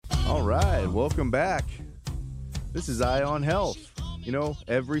All right, welcome back. This is Eye on Health. You know,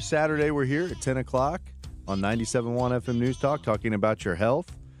 every Saturday we're here at 10 o'clock on 97.1 FM News Talk talking about your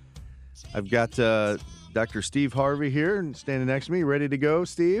health. I've got Dr. Steve Harvey here standing next to me, ready to go.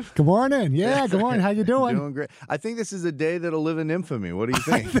 Steve? Good morning. Yeah, good morning. How you doing? Doing great. I think this is a day that'll live in infamy. What do you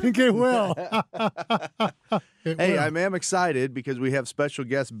think? I think it will. I am excited because we have special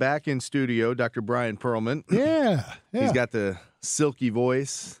guest back in studio, Dr. Brian Perlman. Yeah. He's got the silky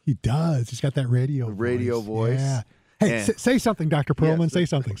voice. He does. He's got that radio voice. Yeah. Hey, say something, Dr. Perlman. Yes. Say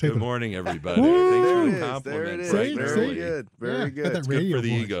something. Good morning, everybody. Woo! Thanks for the compliment. There it is. Bright and Very early. good. Very good. Got that It's good radio for the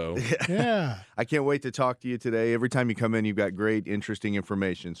voice. ego. Yeah. I can't wait to talk to you today. Every time you come in, you've got great, interesting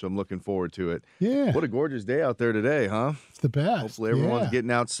information, so I'm looking forward to it. Yeah. What a gorgeous day out there today, huh? It's the best. Hopefully everyone's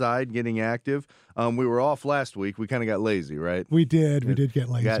getting outside, getting active. We were off last week. We kind of got lazy, right? We did. We did get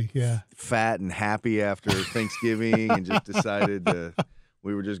lazy. Got Yeah. fat and happy after Thanksgiving and just decided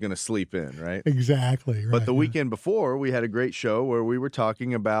we were just going to sleep in, right? Exactly. Right. But the weekend before, we had a great show where we were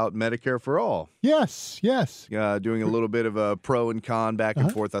talking about Medicare for All. Yes. Doing a little bit of a pro and con back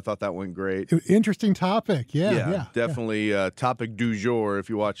and forth. I thought that went great. Interesting topic. Yeah. Definitely topic du jour if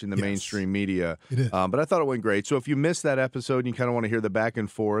you're watching the mainstream media. It is. But I thought it went great. So if you missed that episode and you kind of want to hear the back and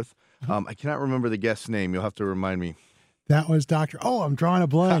forth, I cannot remember the guest's name. You'll have to remind me. That was Dr. Oh, I'm drawing a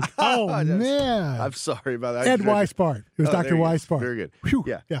blank. Oh, man. I'm sorry about that. Ed Weisbart. It was Dr. there you go. Weisbart. Very good. Whew.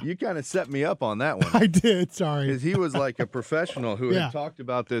 Yeah. Yeah. You kind of set me up on that one. I did. Sorry. Because he was like a professional who Yeah. had talked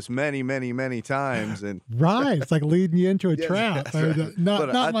about this many, many, many times. And Right. It's like leading you into a Yes, trap. that's right.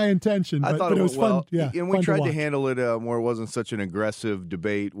 Not But my intention, I but, thought but it it was went fun. well. Yeah. And we fun tried to watch. handle it where it wasn't such an aggressive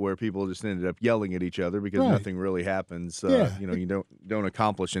debate where people just ended up yelling at each other because Right. nothing really happens. Yeah. You don't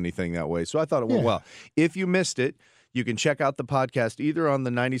accomplish anything that way. So I thought it went Yeah. well. If you missed it, you can check out the podcast either on the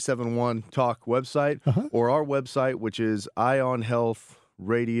 97.1 Talk website or our website, which is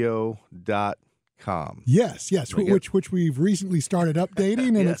eyeonhealthradio.com. Yes, Very good. which we've recently started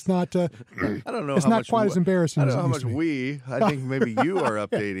updating, and Yes. it's not. I don't know. It's how not much quite as embarrassing I as don't it know used how to much be. I think maybe you are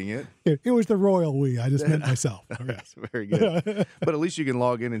updating it. It was the royal we. I just meant myself. Okay. That's very good. But at least you can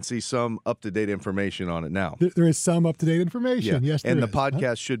log in and see some up-to-date information on it now. There is some up to date information. Yes, and there the is.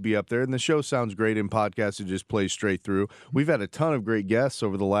 podcast should be up there. And the show sounds great in podcast. It just plays straight through. We've had a ton of great guests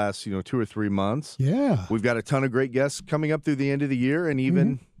over the last 2 or 3 months. Yeah. We've got a ton of great guests coming up through the end of the year and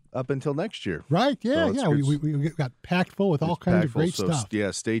even up until next year. Right. Yeah. So it's yeah. good. We got packed full with all kinds of Impactful. great So, stuff.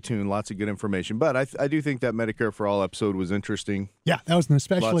 Yeah, stay tuned. Lots of good information. But I do think that Medicare for All episode was interesting. Yeah, that was an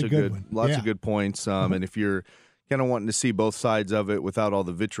especially Lots of good one. Lots Yeah. of good points. And if you're kind of wanting to see both sides of it without all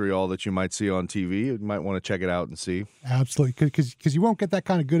the vitriol that you might see on TV, you might want to check it out and see. Absolutely, because you won't get that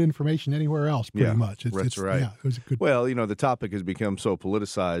kind of good information anywhere else. Pretty much. That's right. Yeah, it was a good. Well, the topic has become so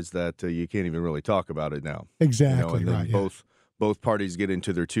politicized that you can't even really talk about it now. Exactly. And then right. Yeah. both parties get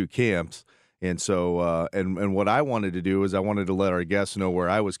into their two camps. And so, and what I wanted to do is I wanted to let our guests know where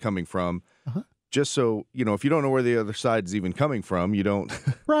I was coming from, just so if you don't know where the other side is even coming from, you don't.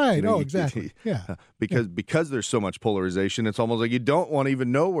 Right. Exactly. Yeah. Because there's so much polarization, it's almost like you don't want to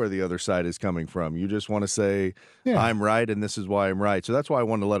even know where the other side is coming from. You just want to say, I'm right, and this is why I'm right. So that's why I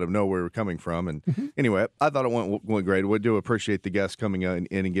wanted to let them know where we're coming from. And anyway, I thought it went great. We do appreciate the guest coming in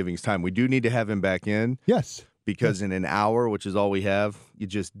and giving his time. We do need to have him back in. Yes. Because in an hour, which is all we have, you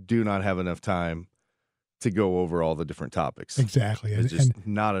just do not have enough time to go over all the different topics. Exactly. It's just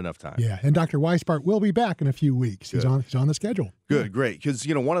not enough time. Yeah, and Dr. Weisbart will be back in a few weeks. He's on the schedule. Good, great. Because,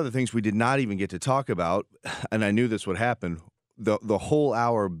 one of the things we did not even get to talk about, and I knew this would happen, the whole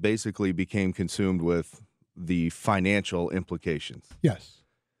hour basically became consumed with the financial implications. Yes.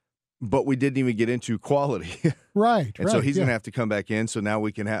 But we didn't even get into quality. Right. And so he's going to have to come back in. So now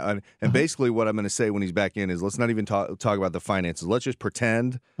we can have, and basically what I'm going to say when he's back in is let's not even talk about the finances. Let's just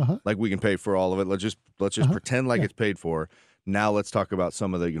pretend like we can pay for all of it. Let's just pretend like it's paid for. Now let's talk about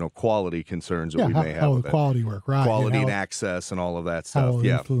some of the quality concerns that we may have. The quality work, right? Quality and access and all of that stuff. It'll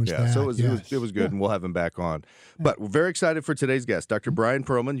influence that, So it was good, and we'll have him back on. But we're very excited for today's guest, Dr. Brian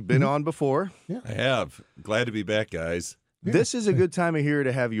Perlman. You've been on before. Yeah. I have. Glad to be back, guys. This is a good time of year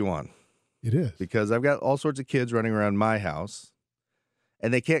to have you on. It is. Because I've got all sorts of kids running around my house,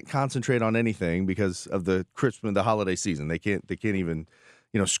 and they can't concentrate on anything because of the Christmas, the holiday season. They can't even,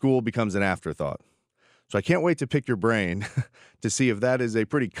 school becomes an afterthought. So I can't wait to pick your brain to see if that is a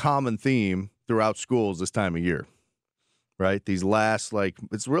pretty common theme throughout schools this time of year, right? These last,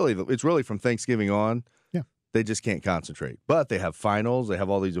 it's really from Thanksgiving on. Yeah. They just can't concentrate, but they have finals. They have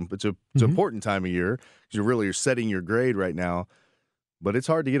all these, it's an important time of year because you're setting your grade right now. But it's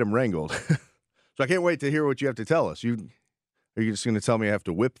hard to get them wrangled. So I can't wait to hear what you have to tell us. Are you just going to tell me I have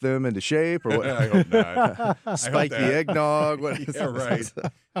to whip them into shape or what? I hope not. Spike the eggnog? What is Yeah,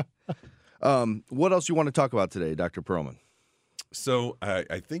 right. What else you want to talk about today, Dr. Perlman? So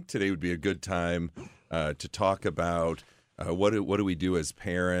I think today would be a good time to talk about what do we do as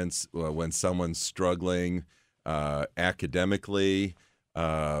parents when someone's struggling academically,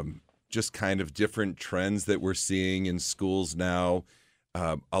 just kind of different trends that we're seeing in schools now.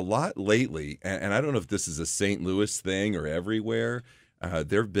 A lot lately, and I don't know if this is a St. Louis thing or everywhere,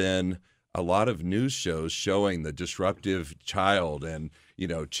 there have been a lot of news shows showing the disruptive child and,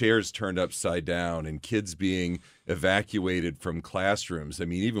 chairs turned upside down and kids being evacuated from classrooms. I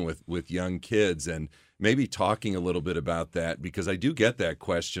mean, even with young kids, and maybe talking a little bit about that, because I do get that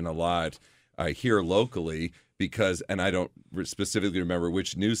question a lot here locally. Because, and I don't specifically remember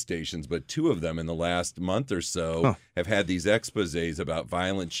which news stations, but two of them in the last month or so have had these exposés about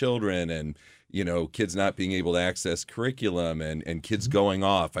violent children and, kids not being able to access curriculum and kids going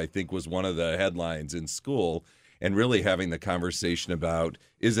off, I think was one of the headlines in school, and really having the conversation about,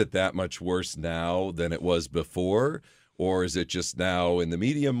 is it that much worse now than it was before? Or is it just now in the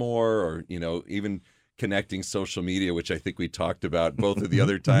media more, or, even connecting social media, which I think we talked about both of the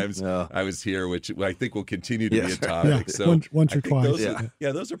other times I was here, which I think will continue to be a topic. Yeah. So once or twice.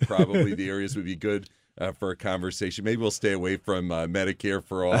 Those are probably the areas would be good for a conversation. Maybe we'll stay away from Medicare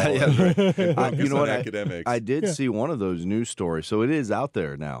for all. And focus on academics. I did see one of those news stories, so it is out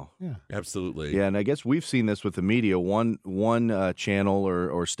there now. Yeah, absolutely. Yeah, and I guess we've seen this with the media. One channel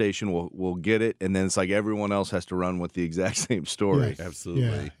or station will get it, and then it's like everyone else has to run with the exact same story. Yes.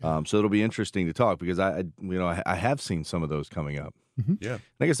 Absolutely. Yeah. So it'll be interesting to talk, because I have seen some of those coming up. Mm-hmm. Yeah. And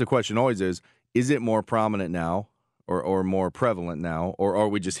I guess the question always is it more prominent now or more prevalent now, or are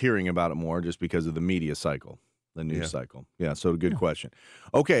we just hearing about it more just because of the media cycle, the news cycle? Yeah, so good question.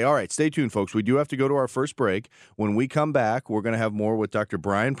 Okay, all right, stay tuned, folks. We do have to go to our first break. When we come back, we're going to have more with Dr.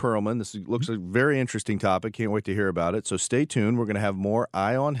 Brian Perlman. This looks like a very interesting topic. Can't wait to hear about it. So stay tuned. We're going to have more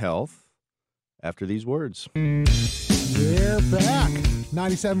Eye on Health after these words. We're back.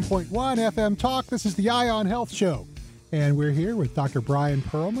 97.1 FM Talk. This is the Eye on Health Show. And we're here with Dr. Brian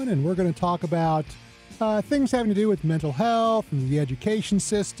Perlman, and we're going to talk about things having to do with mental health and the education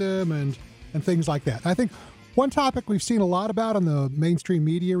system and things like that. I think one topic we've seen a lot about on the mainstream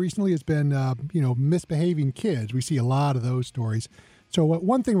media recently has been, misbehaving kids. We see a lot of those stories. So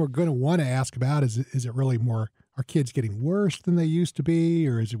one thing we're going to want to ask about is it really more, are kids getting worse than they used to be,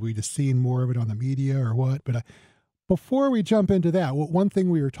 or is it we just seeing more of it on the media or what? But before we jump into that, one thing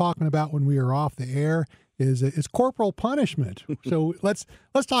we were talking about when we were off the air is corporal punishment. So let's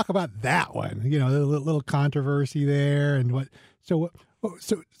talk about that one. The little controversy there and what. So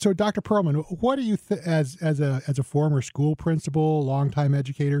Dr. Perlman, what do you as a former school principal, longtime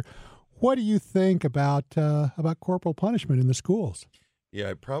educator, what do you think about corporal punishment in the schools? Yeah,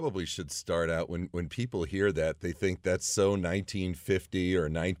 I probably should start out when people hear that, they think that's so 1950 or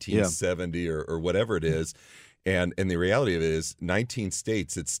 1970 or whatever it is. And the reality of it is 19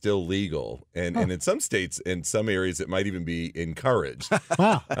 states, it's still legal. And in some states, in some areas, it might even be encouraged.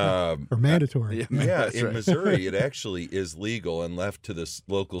 Wow. Or mandatory. Yeah, in Missouri, it actually is legal and left to the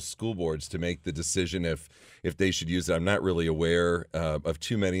local school boards to make the decision if they should use it. I'm not really aware of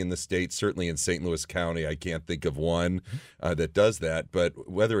too many in the state. Certainly in St. Louis County, I can't think of one that does that. But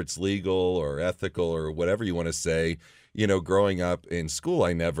whether it's legal or ethical or whatever you want to say, growing up in school,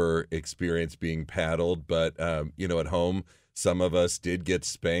 I never experienced being paddled, but, at home, some of us did get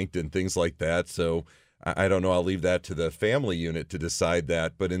spanked and things like that. So I don't know. I'll leave that to the family unit to decide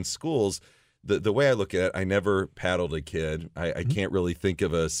that. But in schools, the way I look at it, I never paddled a kid. I can't really think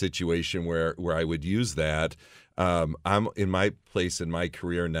of a situation where I would use that. I'm in my place in my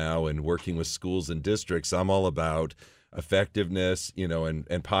career now and working with schools and districts. I'm all about effectiveness,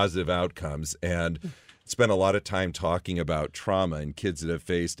 and positive outcomes. And spent a lot of time talking about trauma and kids that have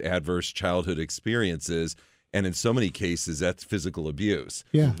faced adverse childhood experiences. And in so many cases, that's physical abuse.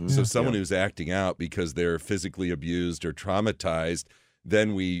 Yeah. So someone who's acting out because they're physically abused or traumatized,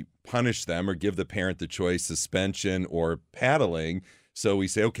 then we punish them or give the parent the choice, suspension or paddling. So we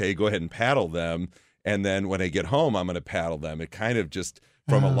say, okay, go ahead and paddle them. And then when I get home, I'm going to paddle them. It kind of just,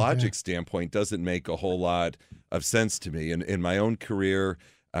 from a logic standpoint, doesn't make a whole lot of sense to me. And in my own career,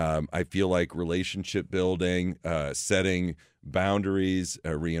 I feel like relationship building, setting boundaries,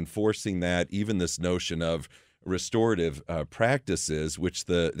 reinforcing that, even this notion of restorative practices, which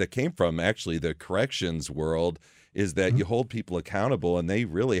that came from actually the corrections world, is that you hold people accountable and they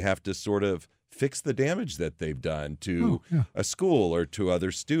really have to sort of fix the damage that they've done to a school or to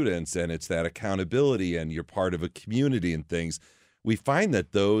other students. And it's that accountability and you're part of a community and things. We find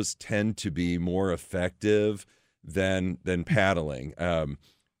that those tend to be more effective than paddling.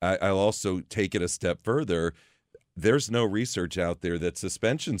 I'll also take it a step further. There's no research out there that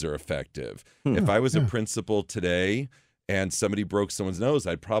suspensions are effective. If I was a principal today and somebody broke someone's nose,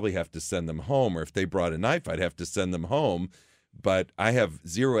 I'd probably have to send them home. Or if they brought a knife, I'd have to send them home. But I have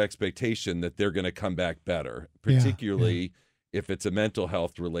zero expectation that they're going to come back better, particularly if it's a mental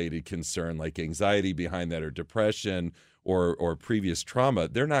health related concern like anxiety behind that or depression or previous trauma.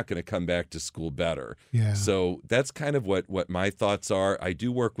 They're not going to come back to school better. Yeah. So that's kind of what my thoughts are. I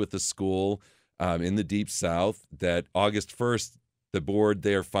do work with a school in the Deep South that August 1st, the board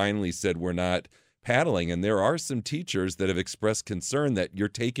there finally said we're not paddling. And there are some teachers that have expressed concern that you're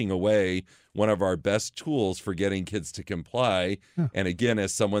taking away one of our best tools for getting kids to comply. And again,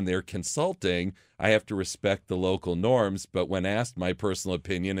 as someone they're consulting, I have to respect the local norms. But when asked my personal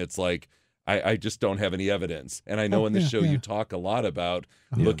opinion, it's like, I just don't have any evidence. And I know in the show you talk a lot about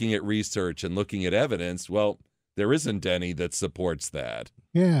looking at research and looking at evidence. Well, there isn't any that supports that.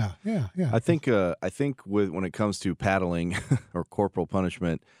 Yeah. I think when it comes to paddling or corporal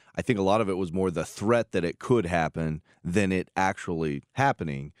punishment, I think a lot of it was more the threat that it could happen than it actually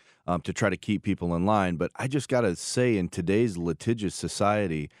happening to try to keep people in line. But I just got to say, in today's litigious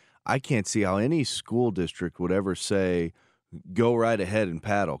society, I can't see how any school district would ever say, go right ahead and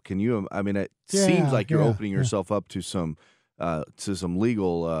paddle. Can you? I mean, it seems like you're opening yourself up to some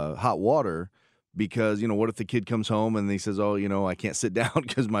legal hot water. Because, what if the kid comes home and he says, oh, I can't sit down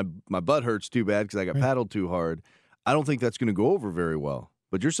because my butt hurts too bad because I got paddled too hard. I don't think that's going to go over very well.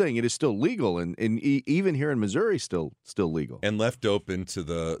 But you're saying it is still legal, and even here in Missouri, still legal. And left open to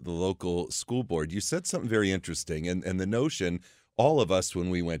the local school board. You said something very interesting, and the notion, all of us when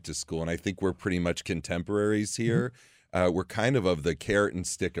we went to school, and I think we're pretty much contemporaries here, we're kind of the carrot and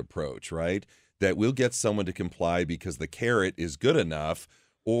stick approach, right? That we'll get someone to comply because the carrot is good enough,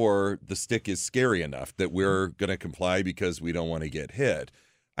 or the stick is scary enough that we're going to comply because we don't want to get hit.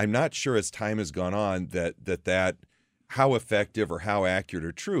 I'm not sure as time has gone on that how effective or how accurate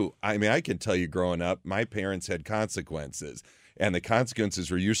or true. I mean, I can tell you growing up, my parents had consequences, and the consequences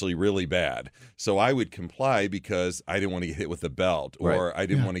were usually really bad. So I would comply because I didn't want to get hit with a belt, or I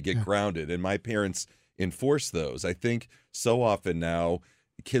didn't want to get grounded, and my parents enforced those. I think so often now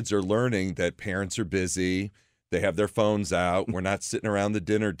kids are learning that parents are busy. They have their phones out. We're not sitting around the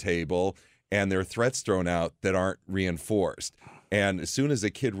dinner table, and there are threats thrown out that aren't reinforced. And as soon as a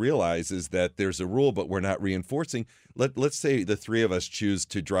kid realizes that there's a rule, but we're not reinforcing, let's say the three of us choose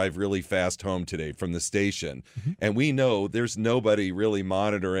to drive really fast home today from the station, and we know there's nobody really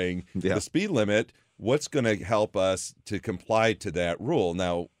monitoring the speed limit. What's going to help us to comply to that rule?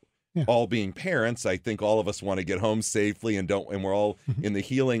 Now, all being parents, I think all of us want to get home safely and we're all in the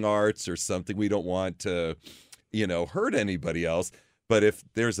healing arts or something. We don't want to hurt anybody else. But if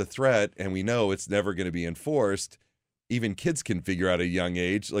there's a threat and we know it's never going to be enforced, even kids can figure out at a young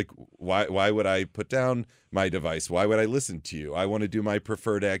age, like, why would I put down my device? Why would I listen to you? I want to do my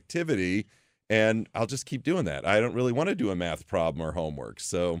preferred activity, and I'll just keep doing that. I don't really want to do a math problem or homework.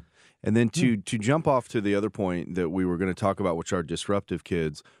 So, and then to jump off to the other point that we were going to talk about, which are disruptive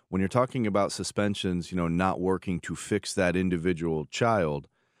kids, when you're talking about suspensions, not working to fix that individual child,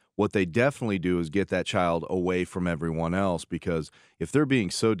 what they definitely do is get that child away from everyone else, because if they're being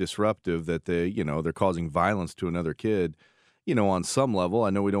so disruptive that they're causing violence to another kid, on some level, I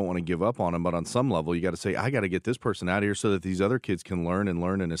know we don't want to give up on them, but on some level, you got to say, I got to get this person out of here so that these other kids can learn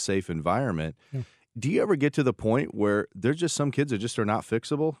in a safe environment. Yeah. Do you ever get to the point where there's just some kids that just are not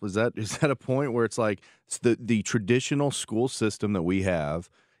fixable? Is that a point where it's like the traditional school system that we have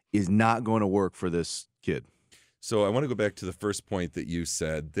is not going to work for this kid? So I want to go back to the first point that you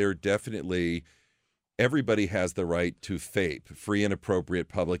said. Everybody has the right to FAPE, free and appropriate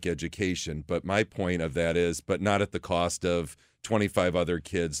public education. But my point of that is, but not at the cost of 25 other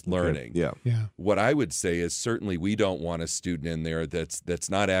kids learning. Okay. Yeah. What I would say is certainly we don't want a student in there that's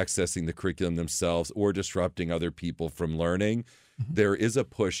not accessing the curriculum themselves or disrupting other people from learning. There is a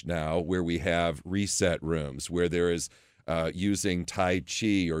push now where we have reset rooms, where there is using Tai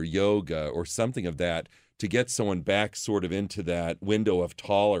Chi or yoga or something of that to get someone back sort of into that window of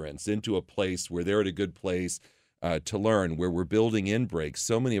tolerance, into a place where they're at a good place to learn, where we're building in breaks.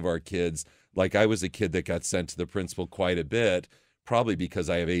 So many of our kids, like I was a kid that got sent to the principal quite a bit, probably because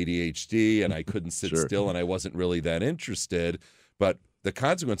I have ADHD and I couldn't sit still and I wasn't really that interested. But the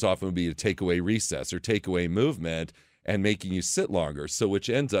consequence often would be to take away recess or take away movement and making you sit longer, so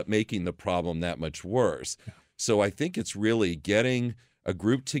which ends up making the problem that much worse. Yeah. So I think it's really getting a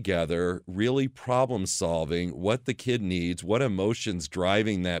group together, really problem solving what the kid needs, what emotions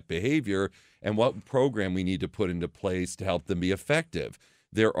driving that behavior, and what program we need to put into place to help them be effective.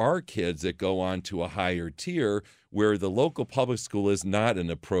 there are kids that go on to a higher tier where the local public school is not an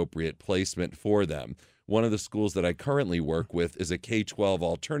appropriate placement for them. One of the schools that I currently work with is a K-12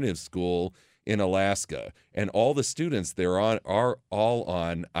 alternative school in Alaska, and all the students there are all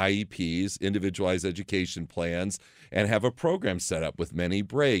on IEPs, individualized education plans, and have a program set up with many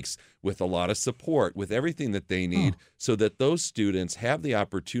breaks, with a lot of support, with everything that they need, so that those students have the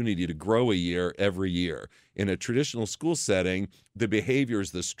opportunity to grow a year every year. In a traditional school setting, the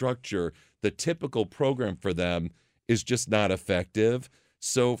behaviors, the structure, the typical program for them is just not effective.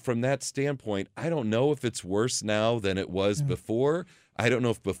 So from that standpoint, I don't know if it's worse now than it was before. I don't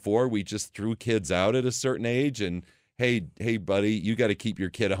know if before we just threw kids out at a certain age and, hey, buddy, you got to keep your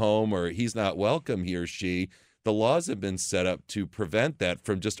kid home, or he's not welcome, he or she. The laws have been set up to prevent that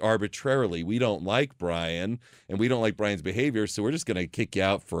from just arbitrarily. We don't like Brian, and we don't like Brian's behavior, so we're just going to kick you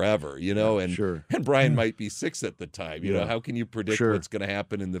out forever, you know? And Brian might be 6 at the time. You know, how can you predict what's going to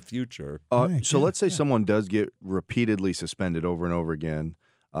happen in the future? So let's say someone does get repeatedly suspended over and over again.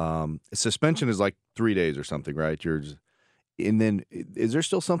 Suspension is like 3 days or something, right? And then is there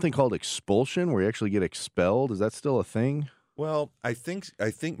still something called expulsion where you actually get expelled? Is that still a thing? Well, I think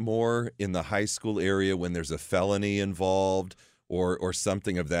more in the high school area when there's a felony involved or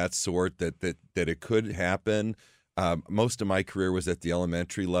something of that sort that it could happen. Most of my career was at the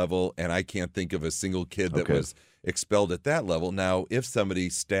elementary level, and I can't think of a single kid that was expelled at that level. Now, if somebody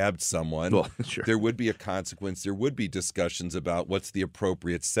stabbed someone, there would be a consequence. There would be discussions about what's the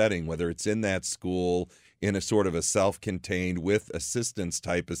appropriate setting, whether it's in that school, in a sort of a self-contained with assistance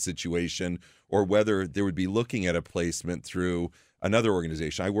type of situation, or whether they would be looking at a placement through another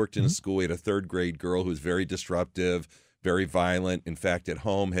organization. I worked in a school. We had a 3rd grade girl who was very disruptive, very violent. In fact, at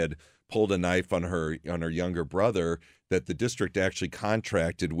home had pulled a knife on her younger brother, that the district actually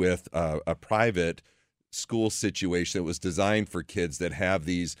contracted with a private school situation that was designed for kids that have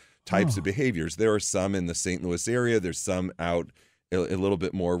these types of behaviors. There are some in the St. Louis area. There's some out a little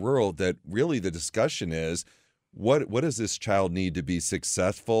bit more rural, that really the discussion is what does this child need to be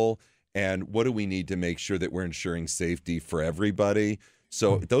successful, and what do we need to make sure that we're ensuring safety for everybody.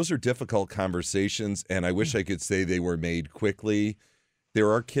 So those are difficult conversations, and I wish I could say they were made quickly.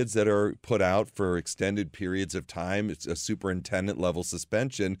 There are kids that are put out for extended periods of time. It's a superintendent level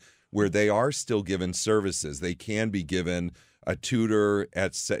suspension where they are still given services. They can be given a tutor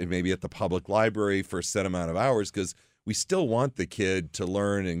maybe at the public library for a set amount of hours, because we still want the kid to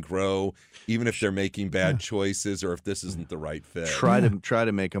learn and grow, even if they're making bad choices or if this isn't the right fit. Try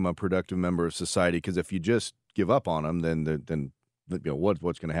to make them a productive member of society, because if you just give up on them, then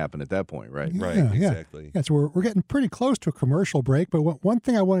what's going to happen at that point, right? Right, exactly. Yeah, so we're getting pretty close to a commercial break, but one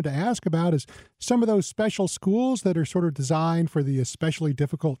thing I wanted to ask about is some of those special schools that are sort of designed for the especially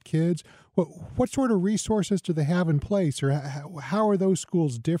difficult kids. What sort of resources do they have in place, or how are those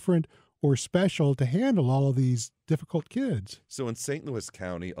schools different or special to handle all of these difficult kids? So in St. Louis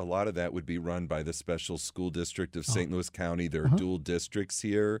County, a lot of that would be run by the special school district of St. Louis County. There are dual districts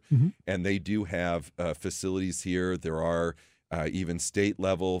here, and they do have facilities here. There are even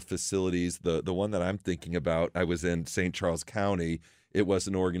state-level facilities. The one that I'm thinking about, I was in St. Charles County. It was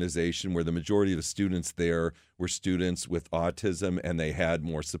an organization where the majority of the students there were students with autism, and they had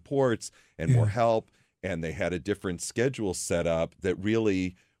more supports and more help, and they had a different schedule set up that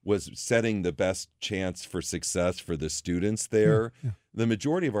really was setting the best chance for success for the students there. The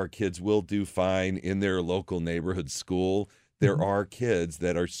majority of our kids will do fine in their local neighborhood school. There are kids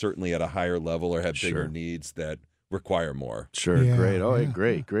that are certainly at a higher level or have bigger needs that require more.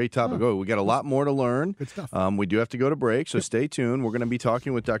 Great. Great topic. We got a lot more to learn. Good stuff. We do have to go to break, so stay tuned. We're going to be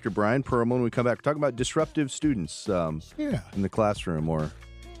talking with Dr. Brian Perlman when we come back. We're talking about disruptive students in the classroom, or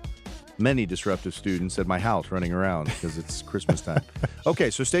many disruptive students at my house running around because it's Christmas time. Okay,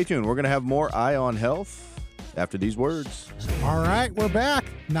 so stay tuned. We're going to have more Eye on Health after these words. All right, we're back.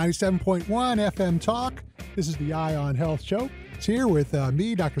 97.1 FM Talk. This is the Eye on Health show. It's here with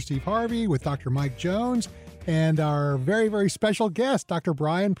me, Dr. Steve Harvey, with Dr. Mike Jones, and our very, very special guest, Dr.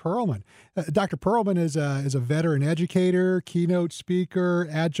 Brian Perlman. Dr. Perlman is a veteran educator, keynote speaker,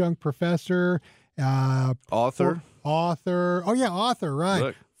 adjunct professor, author. Author, right.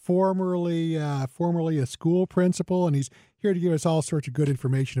 Look. Formerly a school principal, and he's here to give us all sorts of good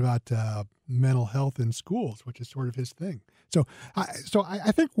information about mental health in schools, which is sort of his thing. So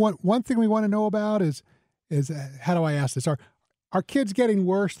I think one thing we want to know about is how do I ask this? Are kids getting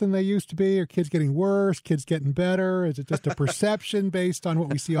worse than they used to be? Are kids getting worse? Kids getting better? Is it just a perception based on what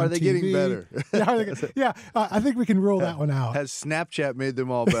we see on TV? Are they getting better? I think we can rule that one out. Has Snapchat made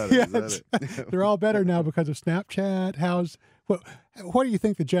them all better? Yes. They're all better now because of Snapchat. What do you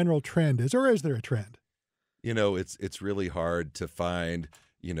think the general trend is, or is there a trend? It's really hard to find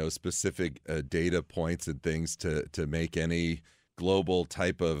specific data points and things to make any global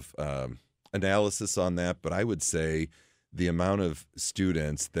type of analysis on that. But I would say the amount of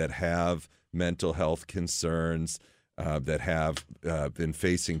students that have mental health concerns, that have been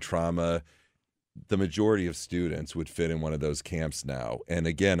facing trauma, the majority of students would fit in one of those camps now. And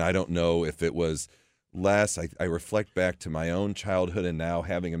again, I don't know if it was less. I reflect back to my own childhood and now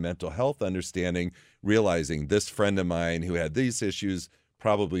having a mental health understanding, realizing this friend of mine who had these issues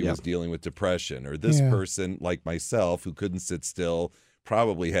probably was dealing with depression, or this person like myself who couldn't sit still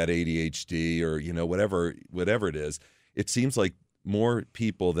probably had ADHD, or whatever it is. It seems like more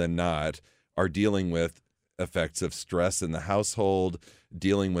people than not are dealing with effects of stress in the household,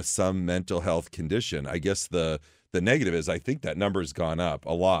 dealing with some mental health condition. I guess the negative is I think that number's gone up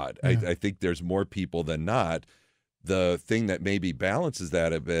a lot. Yeah. I think there's more people than not. The thing that maybe balances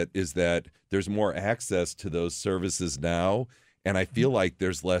that a bit is that there's more access to those services now, and I feel like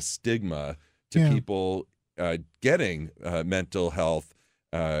there's less stigma to people getting mental health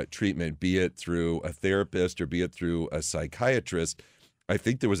treatment, be it through a therapist or be it through a psychiatrist. I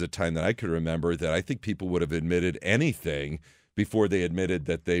think there was a time that I could remember that I think people would have admitted anything before they admitted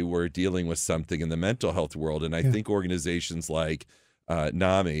that they were dealing with something in the mental health world. And I think organizations like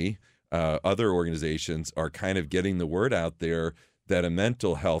NAMI, other organizations, are kind of getting the word out there that a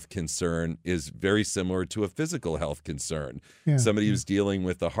mental health concern is very similar to a physical health concern. Yeah. Somebody who's dealing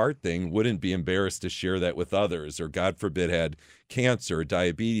with a heart thing wouldn't be embarrassed to share that with others, or God forbid had cancer,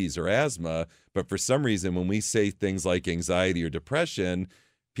 diabetes, or asthma. But for some reason, when we say things like anxiety or depression,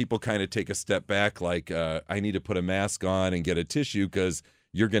 people kind of take a step back, like, I need to put a mask on and get a tissue because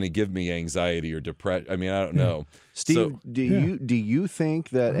you're going to give me anxiety or depression. I mean, I don't know. Steve, do you think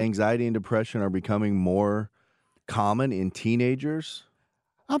that anxiety and depression are becoming more common in teenagers?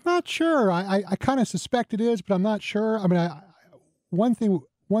 I'm not sure. I kind of suspect it is, but I'm not sure. I mean,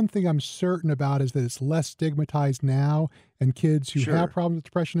 one thing I'm certain about is that it's less stigmatized now, and kids who have problems with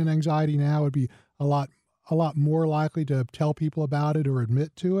depression and anxiety now would be a lot more likely to tell people about it or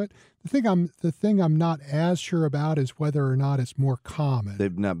admit to it. The thing I'm not as sure about is whether or not it's more common.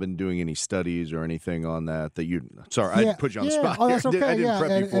 They've not been doing any studies or anything on that. Sorry, I put you on the spot. Oh, that's okay. I didn't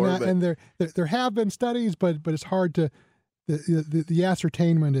prep you for it. And there have been studies, but it's hard to. The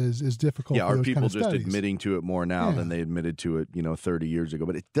ascertainment is difficult. Yeah, for are those people kind of just studies. admitting to it more now than they admitted to it, 30 years ago?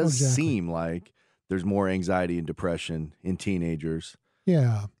 But it does seem like there's more anxiety and depression in teenagers.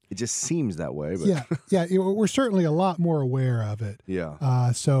 Yeah. It just seems that way. But. We're certainly a lot more aware of it.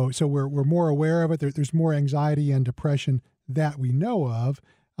 Yeah. So we're more aware of it. There's more anxiety and depression that we know of,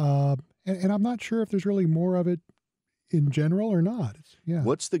 and I'm not sure if there's really more of it in general or not.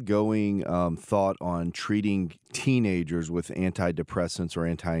 What's the going thought on treating teenagers with antidepressants or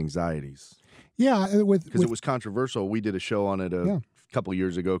anti-anxieties? Yeah, because it was controversial. We did a show on it a couple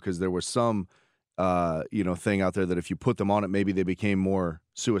years ago because there was some thing out there that if you put them on it, maybe they became more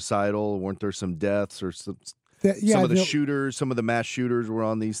suicidal. Weren't there some deaths or some of the shooters, some of the mass shooters were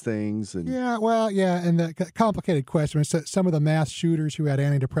on these things? And and the complicated question. Some of the mass shooters who had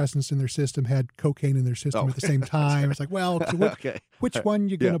antidepressants in their system had cocaine in their system at the same time. It's like, well, which one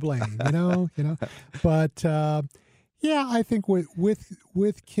you going to blame? But I think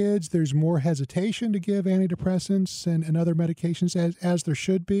with kids, there's more hesitation to give antidepressants and other medications as there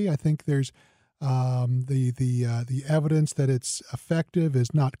should be. I think there's the evidence that it's effective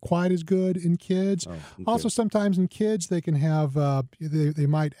is not quite as good in kids. Oh, okay. Also, sometimes in kids they can have they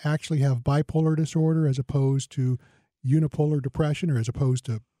might actually have bipolar disorder as opposed to unipolar depression, or as opposed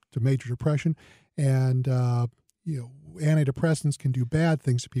to major depression, and antidepressants can do bad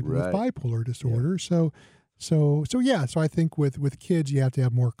things to people with bipolar disorder. Yeah. So I think with kids you have to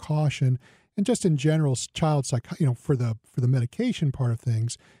have more caution. And just in general, child for the medication part of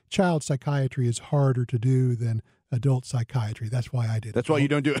things, child psychiatry is harder to do than adult psychiatry. That's why I did it. That's why you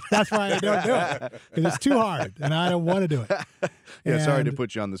don't do it. That's why I don't do it. Because it's too hard, and I don't want to do it. Sorry to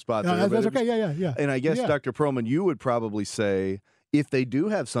put you on the spot there. That's okay. Yeah. And I guess, Dr. Perlman, you would probably say if they do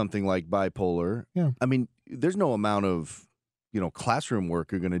have something like bipolar, I mean, there's no amount of classroom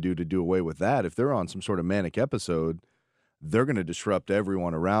work you're going to do away with that. If they're on some sort of manic episode, they're going to disrupt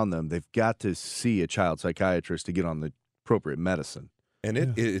everyone around them. They've got to see a child psychiatrist to get on the appropriate medicine. And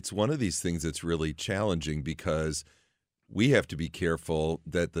it's one of these things that's really challenging because we have to be careful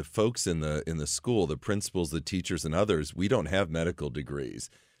that the folks in the school, the principals, the teachers, and others, we don't have medical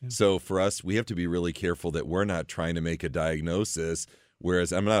degrees. Yeah. So for us, we have to be really careful that we're not trying to make a diagnosis,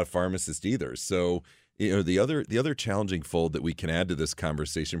 whereas I'm not a pharmacist either. So the other challenging fold that we can add to this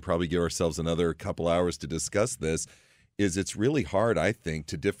conversation, probably give ourselves another couple hours to discuss this, is it's really hard, I think,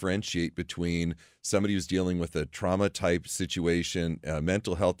 to differentiate between somebody who's dealing with a trauma-type situation, a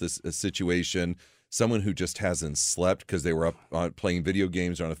mental health situation, someone who just hasn't slept because they were up playing video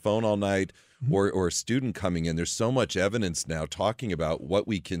games or on a phone all night, or a student coming in. There's so much evidence now talking about what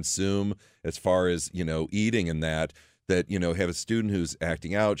we consume as far as, eating and that, have a student who's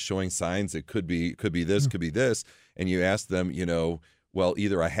acting out, showing signs that could be this, could be this, and you ask them, well,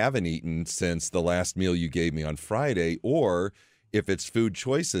 either I haven't eaten since the last meal you gave me on Friday, or if it's food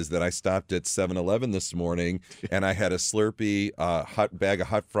choices that I stopped at 7-Eleven this morning and I had a Slurpee, hot bag of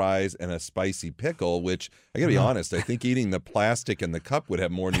hot fries, and a spicy pickle, which I got to be honest, I think eating the plastic and the cup would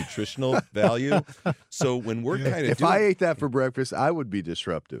have more nutritional value. So when we're kind of if I ate that for breakfast, I would be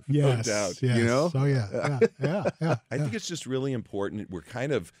disruptive. Yes, no doubt. yes. Oh, yeah. I think it's just really important. We're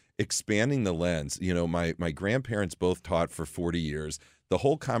kind of expanding the lens. My grandparents both taught for 40 years. The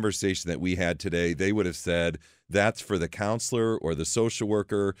whole conversation that we had today, they would have said that's for the counselor or the social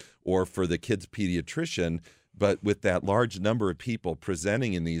worker or for the kid's pediatrician. But with that large number of people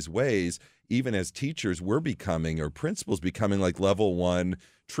presenting in these ways, even as teachers, we're becoming, or principals becoming, like level 1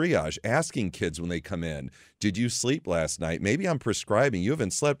 triage, asking kids when they come in, did you sleep last night? Maybe I'm prescribing. You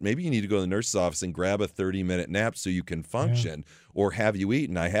haven't slept. Maybe you need to go to the nurse's office and grab a 30-minute nap so you can function. Or have you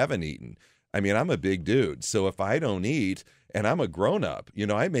eaten? I haven't eaten. I mean, I'm a big dude. So if I don't eat, and I'm a grown-up,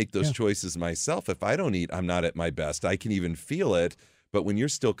 I make those choices myself. If I don't eat, I'm not at my best. I can even feel it. But when you're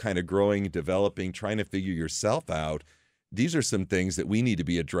still kind of growing, developing, trying to figure yourself out, these are some things that we need to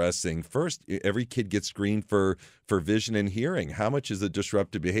be addressing. First, every kid gets screened for vision and hearing. How much is a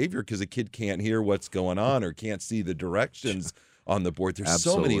disruptive behavior because a kid can't hear what's going on or can't see the directions on the board? There's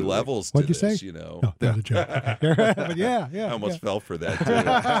Absolutely. So many levels to What'd you this, say? No, not a joke. But yeah. I almost fell for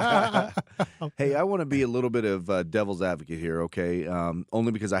that, too. Hey, I want to be a little bit of devil's advocate here, okay?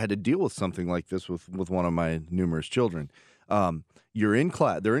 Only because I had to deal with something like this with one of my numerous children. They're in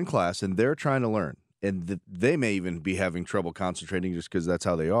class, and they're trying to learn. And they may even be having trouble concentrating just because that's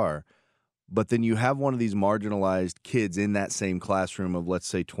how they are. But then you have one of these marginalized kids in that same classroom of, let's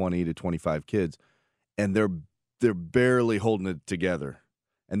say, 20 to 25 kids, and they're barely holding it together,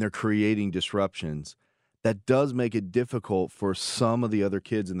 and they're creating disruptions. That does make it difficult for some of the other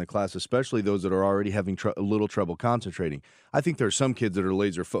kids in the class, especially those that are already having a little trouble concentrating. I think there are some kids that are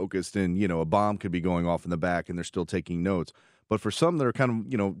laser focused, and a bomb could be going off in the back, and they're still taking notes. But for some that are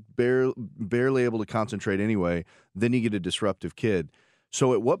kind of barely able to concentrate anyway, then you get a disruptive kid.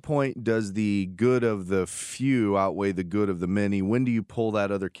 So at what point does the good of the few outweigh the good of the many? When do you pull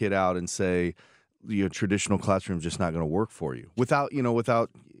that other kid out and say, traditional classroom's just not going to work for you without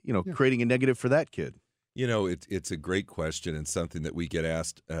creating a negative for that kid? It's a great question and something that we get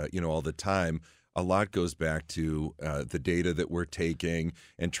asked, all the time. A lot goes back to the data that we're taking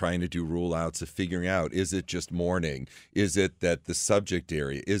and trying to do rule outs of figuring out, is it just mourning? Is it that the subject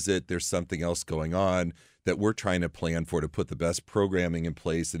area? Is it there's something else going on that we're trying to plan for to put the best programming in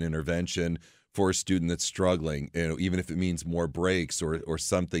place and intervention for a student that's struggling, even if it means more breaks or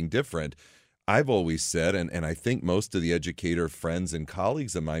something different? I've always said, and I think most of the educator friends and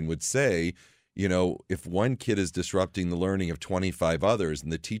colleagues of mine would say, if one kid is disrupting the learning of 25 others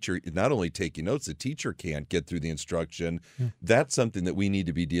and the teacher is not only taking notes, the teacher can't get through the instruction, that's something that we need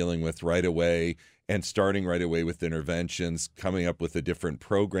to be dealing with right away and starting right away with interventions, coming up with a different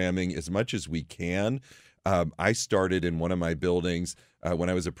programming as much as we can. I started in one of my buildings when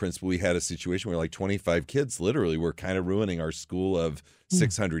I was a principal. We had a situation where like 25 kids literally were kind of ruining our school of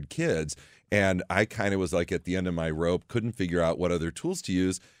 600 kids. And I kind of was like at the end of my rope, couldn't figure out what other tools to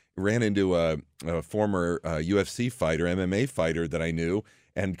use. Ran into a former UFC fighter, MMA fighter that I knew,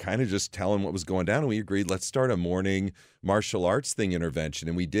 and kind of just tell him what was going down. And we agreed, let's start a morning martial arts thing intervention.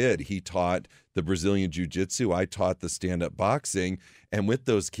 And we did. He taught the Brazilian Jiu-Jitsu. I taught the stand-up boxing. And with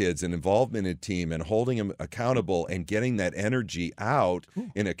those kids and involvement in a team and holding them accountable and getting that energy out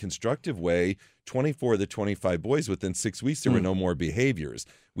in a constructive way, 24 of the 25 boys, within 6 weeks, there were no more behaviors.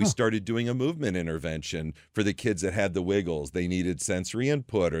 We started doing a movement intervention for the kids that had the wiggles. They needed sensory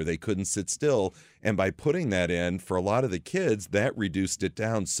input or they couldn't sit still. And by putting that in, for a lot of the kids, that reduced it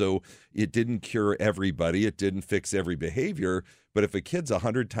down. So it didn't cure everybody. It didn't fix every behavior. But if a kid's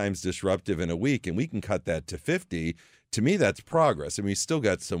 100 times disruptive in a week and we can cut that to 50, to me, that's progress. I mean, we still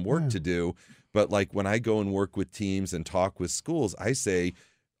got some work to do. But like when I go and work with teams and talk with schools, I say,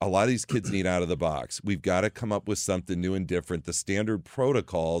 a lot of these kids need out of the box. We've got to come up with something new and different. The standard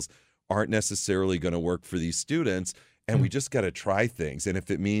protocols aren't necessarily going to work for these students, and we just got to try things. And if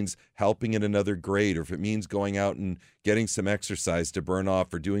it means helping in another grade, or if it means going out and getting some exercise to burn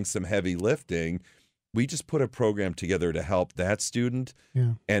off or doing some heavy lifting, we just put a program together to help that student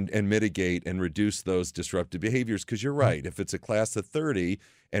and mitigate and reduce those disruptive behaviors. Because you're right, if it's a class of 30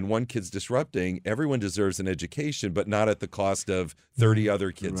 and one kid's disrupting, everyone deserves an education, but not at the cost of 30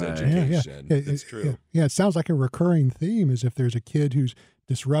 other kids' education. It's true. Yeah, it sounds like a recurring theme is if there's a kid who's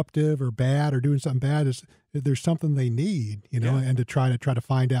disruptive or bad or doing something bad, there's something they need, and to try to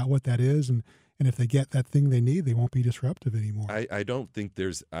find out what that is, and if they get that thing they need, they won't be disruptive anymore. I don't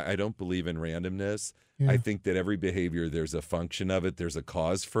believe in randomness. I think that every behavior, there's a function of it, there's a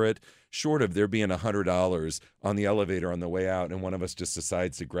cause for it. Short of there being $100 on the elevator on the way out and one of us just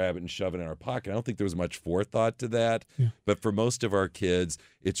decides to grab it and shove it in our pocket, I don't think there was much forethought to that. But for most of our kids,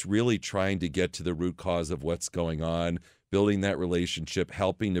 it's really trying to get to the root cause of what's going on, building that relationship,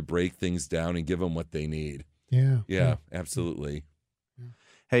 helping to break things down and give them what they need. Yeah, absolutely.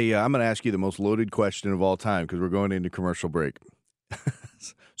 Hey, I'm going to ask you the most loaded question of all time because we're going into commercial break.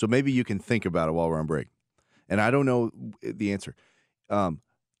 So maybe you can think about it while we're on break. And I don't know the answer.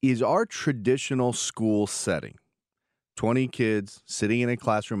 Is our traditional school setting, 20 kids sitting in a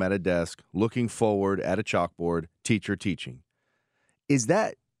classroom at a desk, looking forward at a chalkboard, teacher teaching, is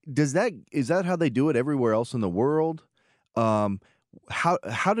that how they do it everywhere else in the world?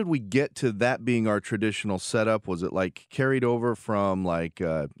 How did we get to that being our traditional setup? Was it like carried over from the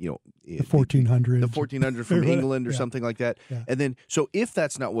 1400s? The 1400 from England or something like that? Yeah. And then, so if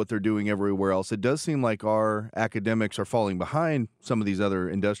that's not what they're doing everywhere else, it does seem like our academics are falling behind some of these other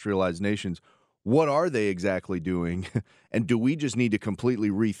industrialized nations. What are they exactly doing? And do we just need to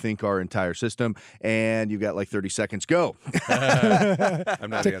completely rethink our entire system? And you've got like 30 seconds. Go. I'm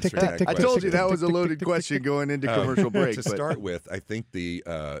not answering that question. I told you that was a loaded question going into commercial break. To start with, I think the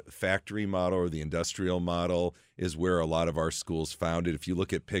factory model or the industrial model is where a lot of our schools founded. If you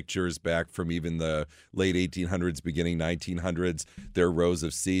look at pictures back from even the late 1800s, beginning 1900s, there are rows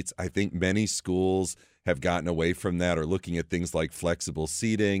of seats. I think many schools have gotten away from that, or looking at things like flexible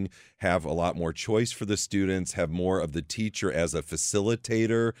seating, have a lot more choice for the students, have more of the teacher as a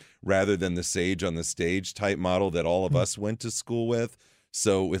facilitator rather than the sage on the stage type model that all of us went to school with.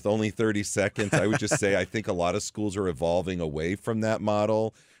 So with only 30 seconds, I would just say I think a lot of schools are evolving away from that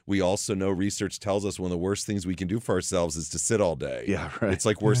model. We also know research tells us one of the worst things we can do for ourselves is to sit all day. Yeah, right. It's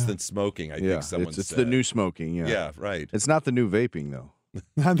like worse than smoking, I think someone said. It's the new smoking, Yeah, right. It's not the new vaping, though.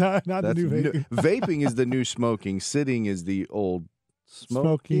 not the new vaping. Vaping is the new smoking. Sitting is the old smoking.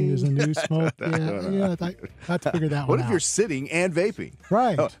 Smoking is the new smoke. I have to figure that one out. What if you're sitting and vaping?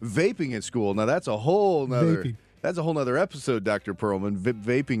 Right. Vaping in school. Now, that's a whole nother... That's a whole nother episode, Dr. Perlman,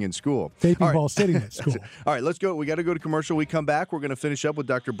 vaping in school. Vaping while sitting at school. All right, let's go. We got to go to commercial. We come back. We're going to finish up with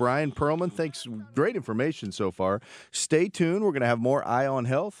Dr. Brian Perlman. Thanks. Great information so far. Stay tuned. We're going to have more Eye on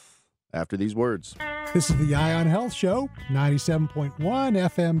Health after these words. This is the Eye on Health Show, 97.1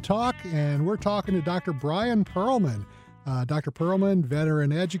 FM Talk, and we're talking to Dr. Brian Perlman. Dr. Perlman,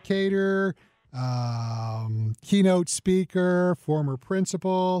 veteran educator, keynote speaker, former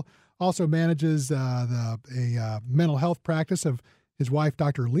principal, also manages a mental health practice of his wife,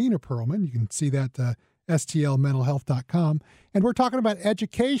 Dr. Lena Perlman. You can see that at stlmentalhealth.com. And we're talking about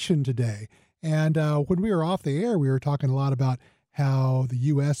education today. And when we were off the air, we were talking a lot about how the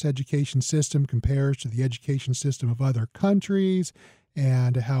U.S. education system compares to the education system of other countries,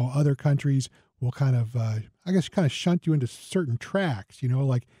 and how other countries will kind of, shunt you into certain tracks,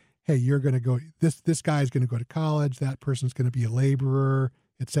 like, hey, you're going to go, this guy's going to go to college, that person's going to be a laborer,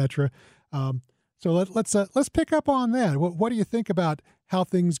 etc. So let's pick up on that. What do you think about how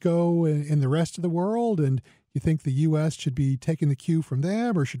things go in the rest of the world? And you think the U.S. should be taking the cue from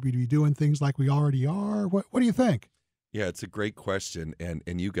them, or should we be doing things like we already are? What do you think? Yeah, it's a great question, and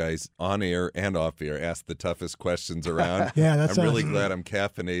you guys on air and off air ask the toughest questions around. I'm really glad I'm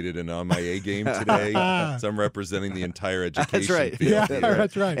caffeinated and on my A game today, so I'm representing the entire education field.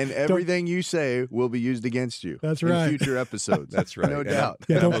 That's right. And everything you say will be used against you. That's right. In future episodes. That's right. No doubt.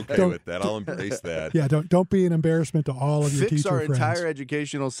 I'm okay with that. I'll embrace that. Yeah, don't be an embarrassment to all of your teacher friends. Fix our entire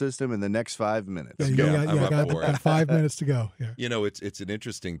educational system in the next 5 minutes. Yeah, got 5 minutes to go. Yeah. It's an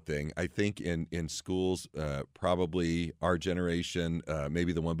interesting thing. I think in schools, probably our generation,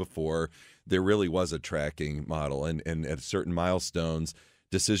 maybe the one before, there really was a tracking model, and at certain milestones,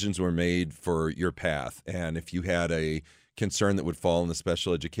 decisions were made for your path. And if you had a concern that would fall in the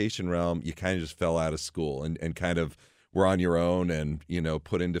special education realm, you kind of just fell out of school and kind of were on your own and,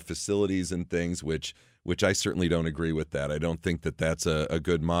 put into facilities and things, which I certainly don't agree with that. I don't think that that's a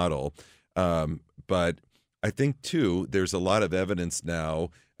good model. But I think, too, there's a lot of evidence now,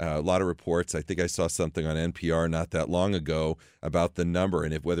 a lot of reports. I think I saw something on NPR not that long ago about the number,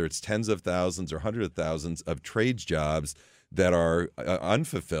 and whether it's tens of thousands or hundreds of thousands of trades jobs that are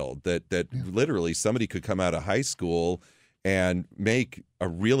unfulfilled, that literally somebody could come out of high school and make a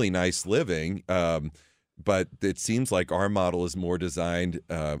really nice living. But it seems like our model is more designed,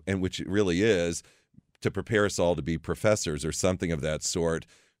 and which it really is, to prepare us all to be professors or something of that sort.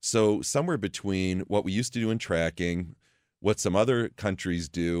 So somewhere between what we used to do in tracking, what some other countries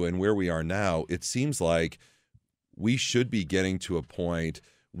do, and where we are now, it seems like we should be getting to a point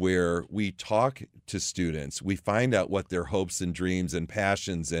where we talk to students, we find out what their hopes and dreams and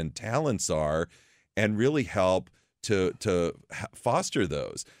passions and talents are, and really help to foster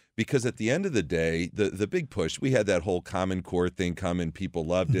those. Because at the end of the day, the big push, we had that whole Common Core thing come and people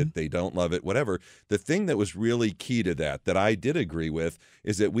loved it, they don't love it, whatever. The thing that was really key to that I did agree with,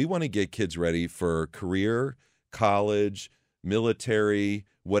 is that we want to get kids ready for career, college, military,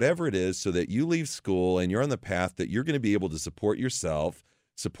 whatever it is, so that you leave school and you're on the path that you're going to be able to support yourself,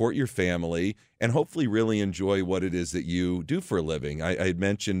 support your family, and hopefully really enjoy what it is that you do for a living. I had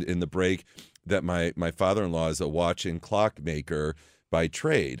mentioned in the break that my father-in-law is a watch and clock maker by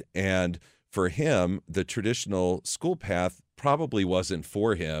trade. And for him, the traditional school path probably wasn't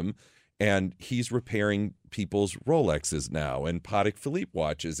for him. And he's repairing people's Rolexes now and Patek Philippe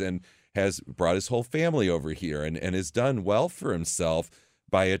watches, and has brought his whole family over here and has done well for himself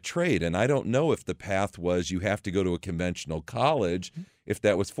by a trade. And I don't know if the path was you have to go to a conventional college, if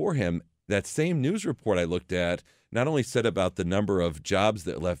that was for him. That same news report I looked at not only said about the number of jobs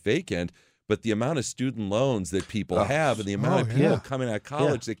that left vacant, but the amount of student loans that people have, and the amount of people coming out of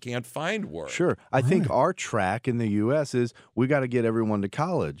college that can't find work. Sure. I think our track in the U.S. is we got to get everyone to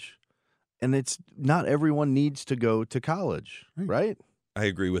college. And it's not everyone needs to go to college, right? I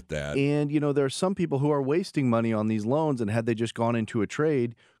agree with that. And, there are some people who are wasting money on these loans, and had they just gone into a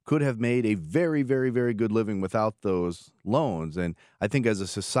trade, could have made a very, very, very good living without those loans. And I think as a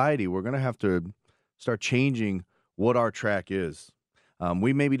society, we're going to have to start changing what our track is.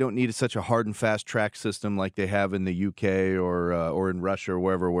 We maybe don't need such a hard and fast track system like they have in the UK or in Russia or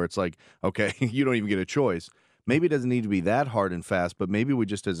wherever, where it's like, okay, you don't even get a choice. Maybe it doesn't need to be that hard and fast, but maybe we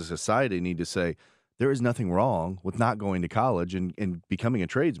just as a society need to say there is nothing wrong with not going to college and becoming a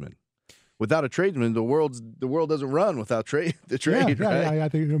tradesman. Without a tradesman, the world doesn't run without the trade. Right? I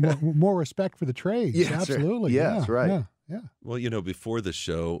think more respect for the trades. Yes, absolutely. Yes, right. Yeah. Well, before the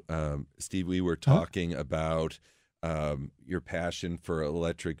show, Steve, we were talking about your passion for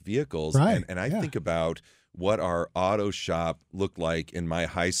electric vehicles. Right. And I think about what our auto shop looked like in my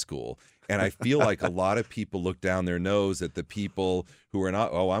high school. And I feel like a lot of people look down their nose at the people who are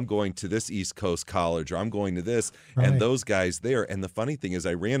not, I'm going to this East Coast college, or I'm going to this, and those guys there. And the funny thing is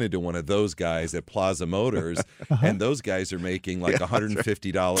I ran into one of those guys at Plaza Motors, and those guys are making like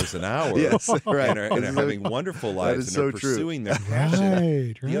 $150 an hour and are having wonderful lives and are pursuing their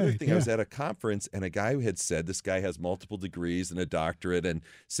passion. The other thing, I was at a conference, and a guy had said, this guy has multiple degrees and a doctorate, and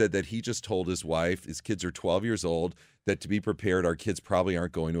said that he just told his wife, his kids are 12 years old, that to be prepared, our kids probably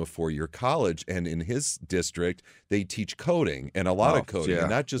aren't going to a 4-year college. And in his district, they teach coding, and a lot of coding,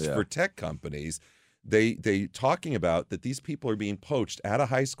 and not just for tech companies. They talking about that these people are being poached out of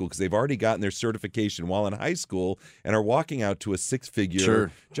high school because they've already gotten their certification while in high school and are walking out to a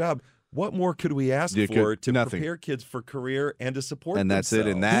 6-figure job. What more could we ask for to prepare kids for career and to support them? And that's it.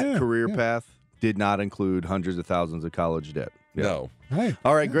 And that career path did not include hundreds of thousands of college debt. Yeah. No. Right.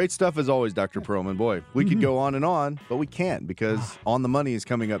 All right. Great stuff as always, Dr. Perlman. Boy, we could go on and on, but we can't because On the Money is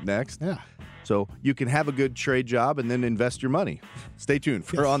coming up next. Yeah. So you can have a good trade job and then invest your money. Stay tuned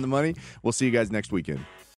for On the Money. We'll see you guys next weekend.